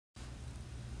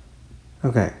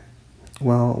Okay,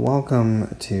 well,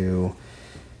 welcome to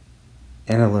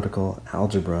Analytical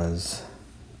Algebra's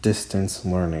Distance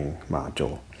Learning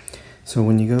module. So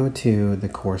when you go to the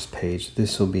course page,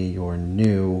 this will be your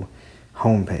new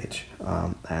home page,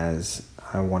 as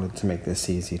I wanted to make this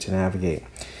easy to navigate.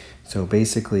 So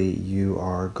basically you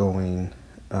are going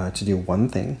to do one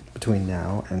thing between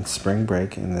now and spring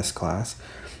break in this class,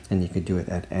 and you could do it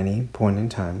at any point in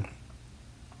time,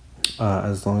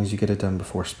 as long as you get it done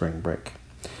before spring break.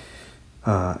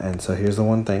 And so here's the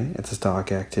one thing. It's a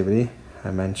stock activity.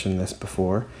 I mentioned this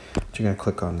before, but you're going to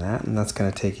click on that, and that's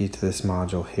going to take you to this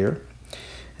module here.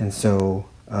 And so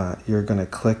you're going to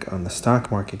click on the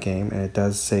stock market game, and it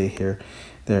does say here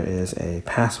there is a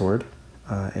password.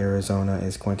 Arizona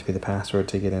is going to be the password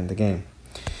to get in the game.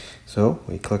 So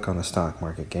we click on the stock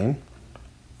market game,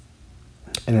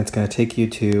 and it's going to take you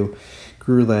to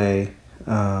Gurule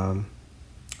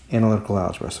Analytical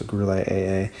Algebra, so Gurule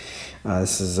AA.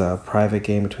 This is a private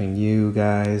game between you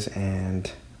guys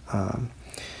and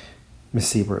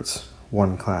Miss Siebert's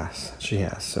one class she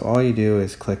has. So all you do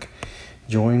is click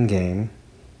Join Game,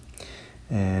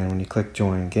 and when you click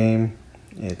Join Game,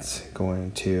 it's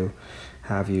going to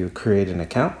have you create an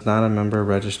account. Not a member,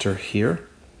 register here.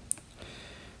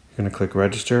 You're going to click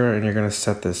Register, and you're going to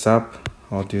set this up.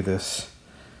 I'll do this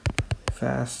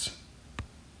fast.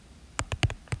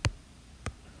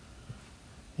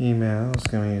 Email is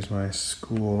going to use my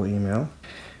school email,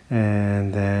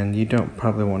 and then you don't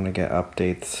probably want to get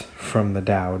updates from the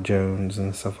Dow Jones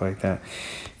and stuff like that.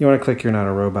 You want to click You're Not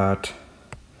a Robot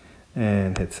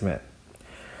and hit Submit.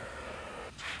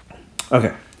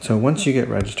 Okay, so once you get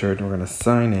registered, we're going to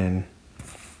sign in.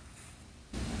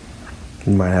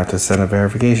 You might have to send a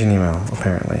verification email,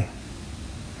 apparently.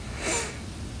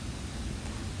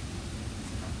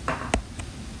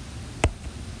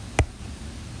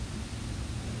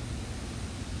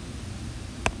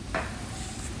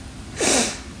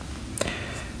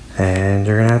 And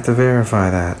you're going to have to verify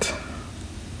that.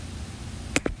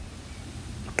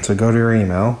 So go to your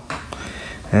email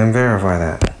and verify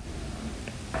that.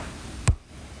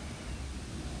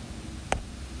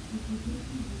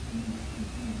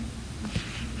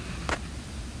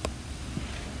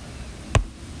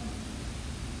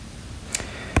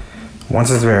 Once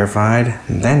it's verified,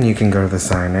 then you can go to the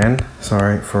sign in.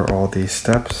 Sorry for all these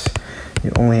steps.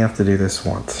 You only have to do this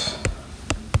once.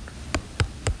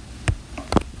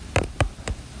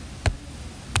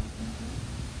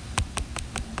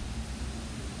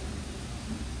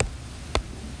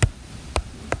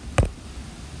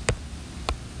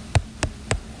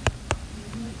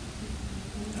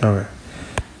 Okay,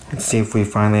 let's see if we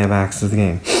finally have access to the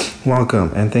game.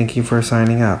 Welcome, and thank you for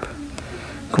signing up.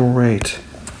 Great.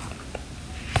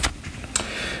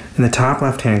 In the top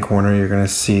left-hand corner, you're going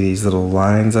to see these little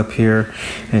lines up here,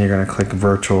 and you're going to click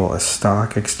Virtual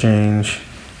Stock Exchange.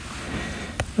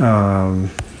 Find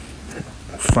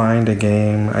a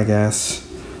game, I guess.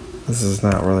 This is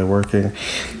not really working.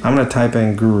 I'm going to type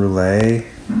in Gurule,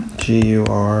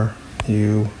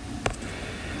 G-U-R-U,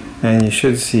 and you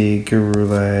should see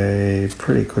Gurule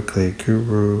pretty quickly.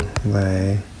 Gurule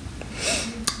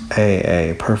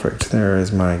AA. Perfect. There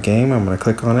is my game. I'm going to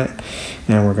click on it,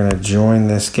 and we're going to join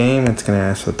this game. It's going to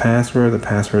ask for the password. The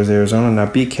password is Arizona. Now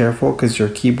be careful, because your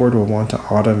keyboard will want to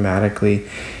automatically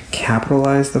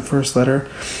capitalize the first letter.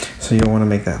 So you'll want to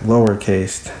make that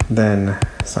lowercase, then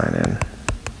sign in.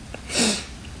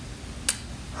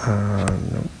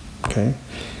 Nope. Okay.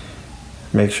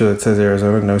 Make sure that it says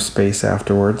Arizona, no space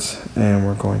afterwards, and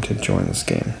we're going to join this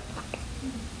game.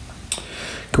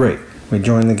 Great, we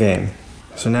joined the game.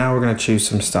 So now we're going to choose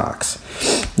some stocks.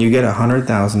 You get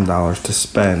 $100,000 to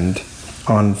spend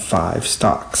on 5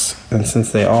 stocks, and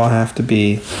since they all have to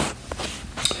be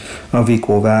of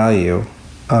equal value,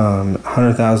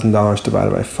 $100,000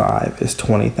 divided by 5 is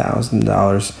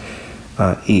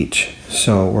 $20,000 each.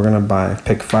 So we're going to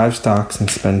pick 5 stocks and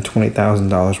spend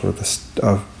 $20,000 worth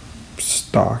of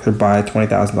stock, or buy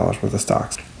 $20,000 worth of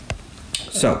stocks.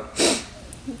 So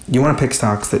you want to pick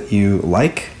stocks that you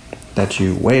like, that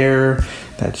you wear,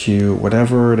 that you,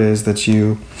 whatever it is that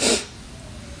you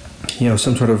know,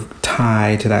 some sort of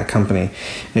tie to that company.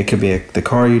 It could be the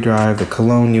car you drive, the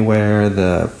cologne you wear,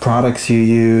 the products you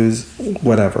use,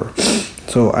 whatever.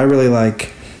 So I really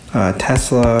like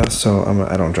Tesla, so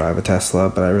I don't drive a Tesla,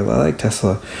 but I really like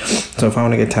Tesla. So if I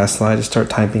want to get Tesla, I just start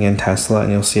typing in Tesla,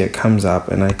 and you'll see it comes up,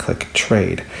 and I click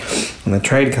Trade. When the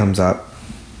trade comes up,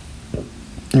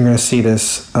 you're going to see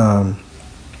this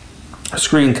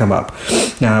screen come up.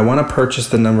 Now I want to purchase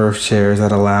the number of shares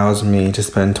that allows me to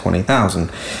spend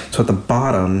 $20,000. So at the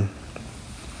bottom,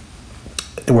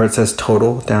 where it says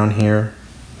total down here,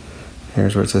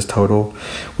 Here's where it says total.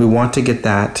 We want to get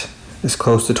that as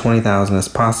close to 20,000 as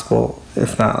possible,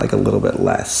 if not like a little bit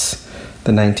less,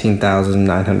 the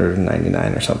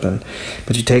 19,999 or something.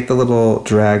 But you take the little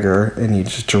dragger and you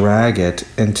just drag it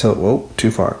until, whoa,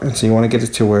 too far. And so you want to get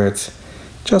it to where it's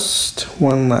just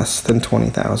one less than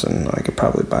 20,000. I could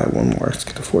probably buy one more. Let's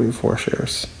get to 44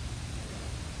 shares.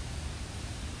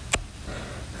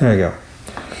 There you go.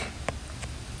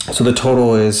 So the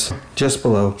total is just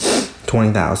below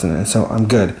 20,000, and so I'm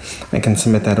good. I can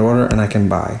submit that order and I can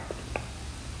buy.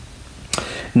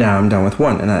 Now I'm done with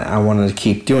one, and I wanted to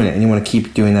keep doing it, and you want to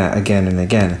keep doing that again and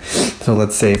again. So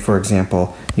let's say, for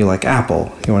example, you like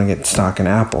Apple. You want to get stock in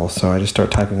Apple. So I just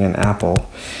start typing in Apple,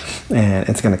 and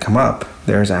it's going to come up.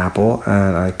 There's Apple,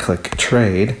 and I click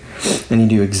trade, and you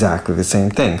do exactly the same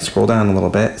thing. Scroll down a little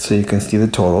bit so you can see the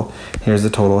total. Here's the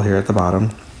total here at the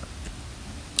bottom.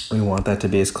 We want that to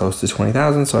be as close to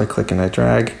 20,000, so I click and I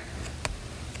drag.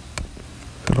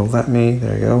 It'll let me,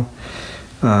 there you go.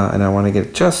 And I want to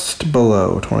get just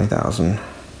below 20,000.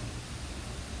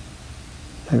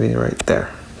 Maybe right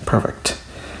there. Perfect.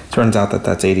 Turns out that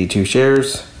that's 82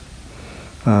 shares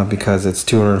because it's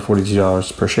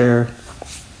 $242 per share.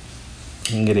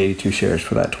 You can get 82 shares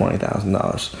for that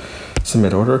 $20,000.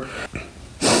 Submit order.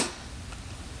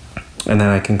 And then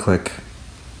I can click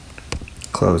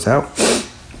close out.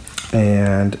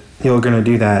 And you're going to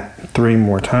do that 3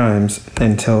 more times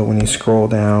until when you scroll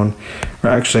down, or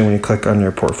actually when you click on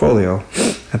your portfolio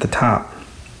at the top,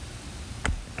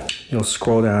 you'll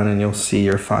scroll down and you'll see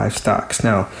your 5 stocks.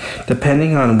 Now,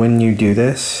 depending on when you do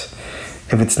this,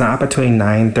 if it's not between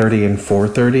 9:30 and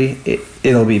 4:30,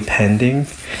 it'll be pending,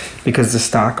 because the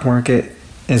stock market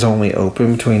is only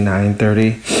open between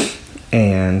 9:30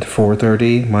 and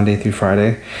 4:30 Monday through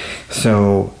Friday.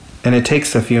 So, and it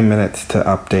takes a few minutes to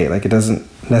update. Like, it doesn't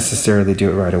necessarily do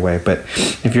it right away, but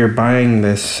if you're buying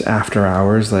this after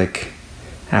hours, like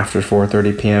after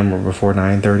 4:30 p.m. or before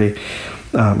 9:30,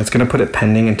 it's going to put it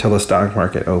pending until the stock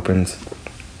market opens.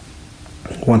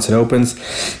 Once it opens,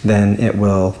 then it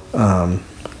will buy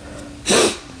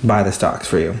the stocks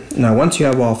for you. Now, once you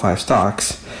have all 5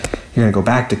 stocks, you're going to go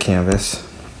back to Canvas,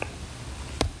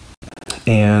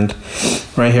 and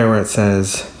right here where it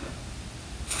says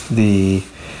the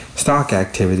stock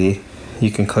activity, you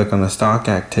can click on the stock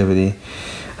activity,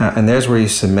 and there's where you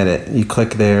submit it. You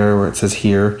click there where it says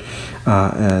here,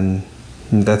 and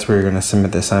that's where you're going to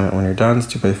submit the assignment when you're done. It's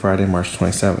due by Friday, March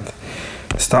 27th.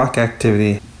 The stock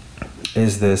activity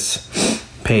is this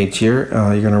page here.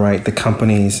 You're going to write the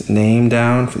company's name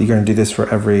down. You're going to do this for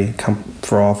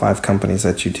for all 5 companies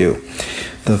that you do.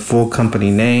 The full company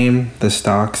name, the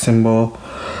stock symbol,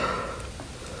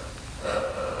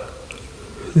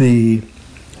 the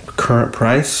current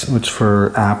price, which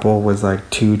for Apple was like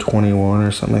 $221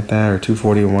 or something like that, or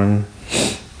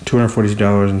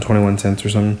 $242.21 or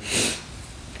something.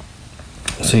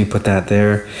 So you put that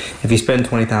there. If you spend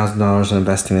 $20,000 on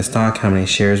investing in stock, how many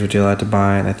shares would you allowed to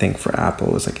buy? And I think for Apple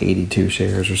it was like 82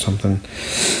 shares or something.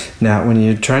 Now, when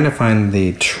you're trying to find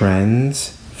the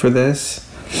trends for this,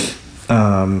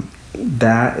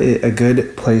 that is a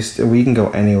good place. We can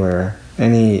go anywhere.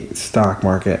 Any stock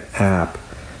market app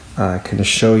can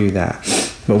show you that.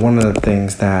 But one of the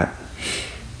things that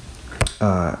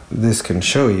this can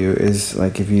show you is,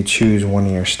 like, if you choose one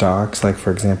of your stocks, like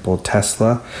for example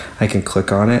Tesla, I can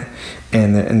click on it,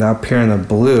 and up here in the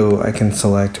blue I can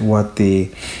select what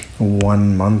the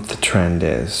 1 month trend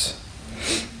is,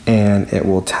 and it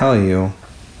will tell you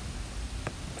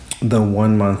the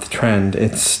 1 month trend.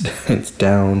 It's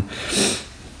down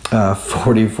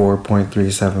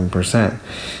 44.37%.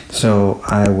 So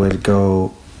I would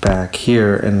go back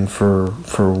here, and for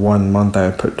 1 month I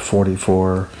would put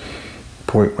 44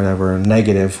 point whatever,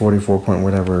 negative 44 point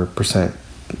whatever percent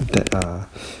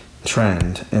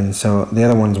trend. And so the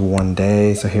other one's 1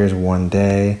 day. So here's 1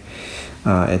 day.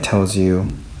 It tells you,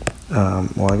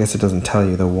 well, I guess it doesn't tell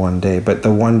you the 1 day, but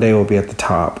the 1 day will be at the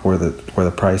top where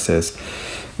the price is.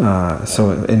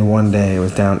 So in 1 day it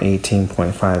was down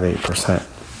 18.58%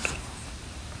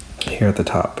 here at the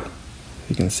top.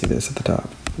 You can see this at the top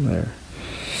there.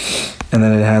 And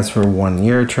then it has for 1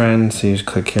 year trend. So you just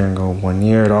click here and go 1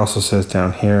 year. It also says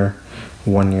down here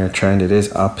 1 year trend. It is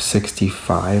up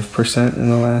 65% in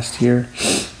the last year,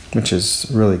 which is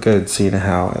really good, seeing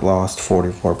how it lost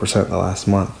 44% the last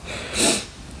month.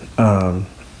 And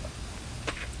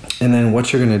then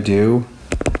what you're going to do,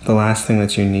 the last thing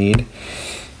that you need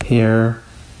here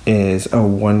is a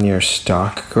 1 year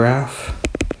stock graph.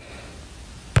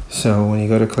 So when you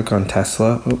go to click on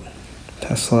Tesla,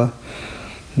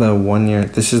 the 1 year,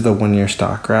 this is the 1 year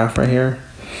stock graph right here.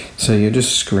 So you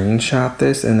just screenshot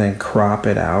this and then crop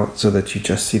it out so that you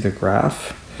just see the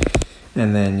graph.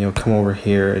 And then you'll come over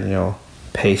here and you'll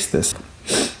paste this.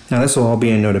 Now this will all be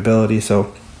in Notability,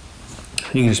 so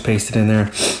you can just paste it in there.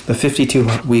 The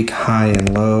 52-week high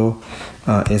and low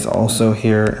is also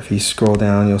here. If you scroll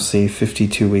down, you'll see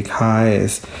 52-week high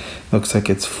looks like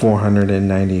it's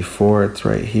 494. It's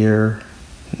right here.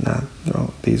 Not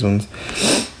these ones.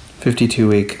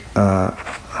 52-week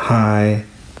high,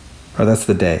 or that's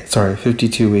the day. Sorry,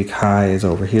 52-week high is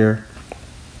over here.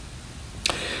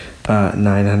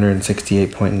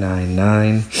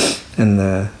 968.99, and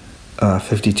the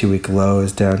 52-week low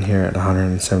is down here at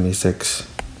 176.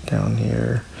 Down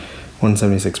here,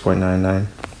 176.99.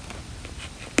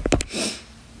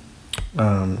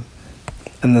 And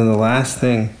then the last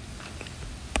thing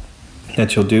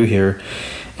that you'll do here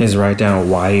is write down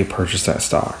why you purchased that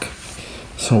stock.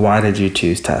 So why did you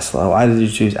choose Tesla? Why did you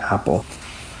choose Apple?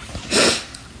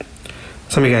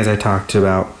 Some of you guys I talked to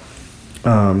about,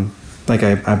 like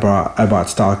I bought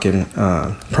stock in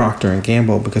Procter &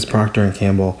 Gamble because Procter &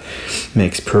 Gamble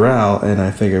makes Purell, and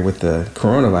I figured with the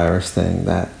coronavirus thing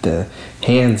that the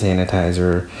hand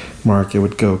sanitizer market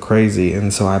would go crazy,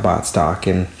 and so I bought stock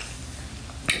in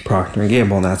Procter &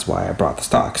 Gamble, and that's why I brought the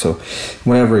stock. So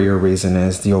whatever your reason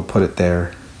is, you'll put it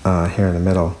there here in the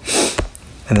middle.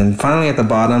 And then finally at the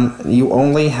bottom, you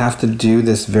only have to do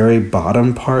this very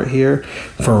bottom part here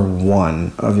for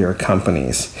one of your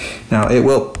companies. Now it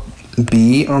will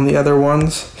be on the other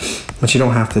ones, but you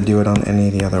don't have to do it on any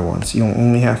of the other ones. You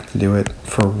only have to do it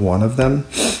for one of them.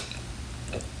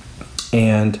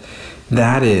 And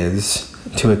that is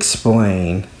to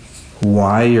explain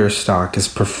why your stock is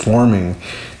performing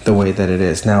the way that it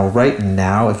is. Now, right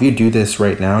now, if you do this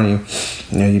right now, and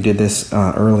you did this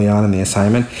early on in the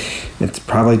assignment, it's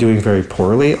probably doing very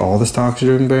poorly. All the stocks are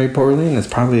doing very poorly, and it's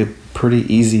probably a pretty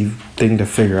easy thing to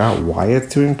figure out why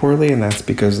it's doing poorly, and that's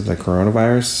because of the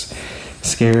coronavirus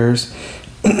scares.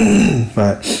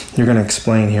 But you're going to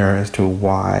explain here as to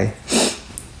why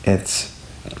it's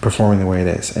performing the way it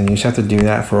is, and you just have to do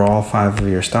that for all 5 of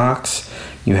your stocks.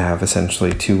 You have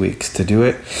essentially 2 weeks to do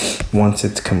it. Once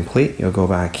it's complete, you'll go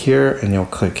back here and you'll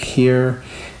click here,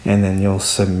 and then you'll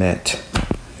submit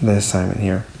the assignment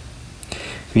here.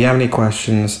 If you have any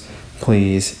questions,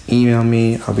 please email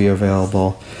me. I'll be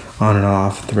available on and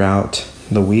off throughout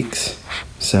the weeks,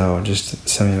 so just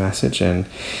send me a message. And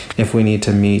if we need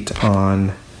to meet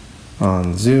on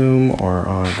Zoom or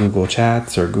on Google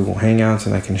Chats or Google Hangouts,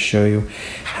 and I can show you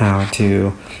how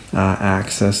to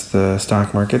access the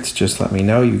stock markets, just let me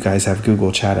know. You guys have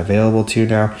Google Chat available to you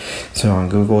now, so on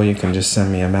Google you can just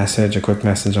send me a message, a quick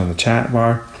message on the chat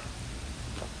bar,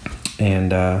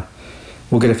 and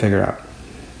we'll get it figured out.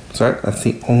 So that's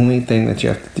the only thing that you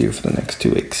have to do for the next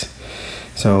 2 weeks.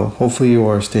 So hopefully you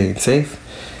are staying safe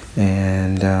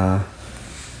and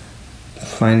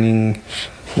finding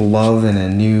love in a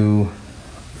new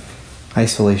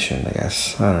isolation, I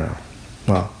guess. I don't know.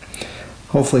 Well,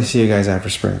 hopefully see you guys after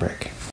spring break.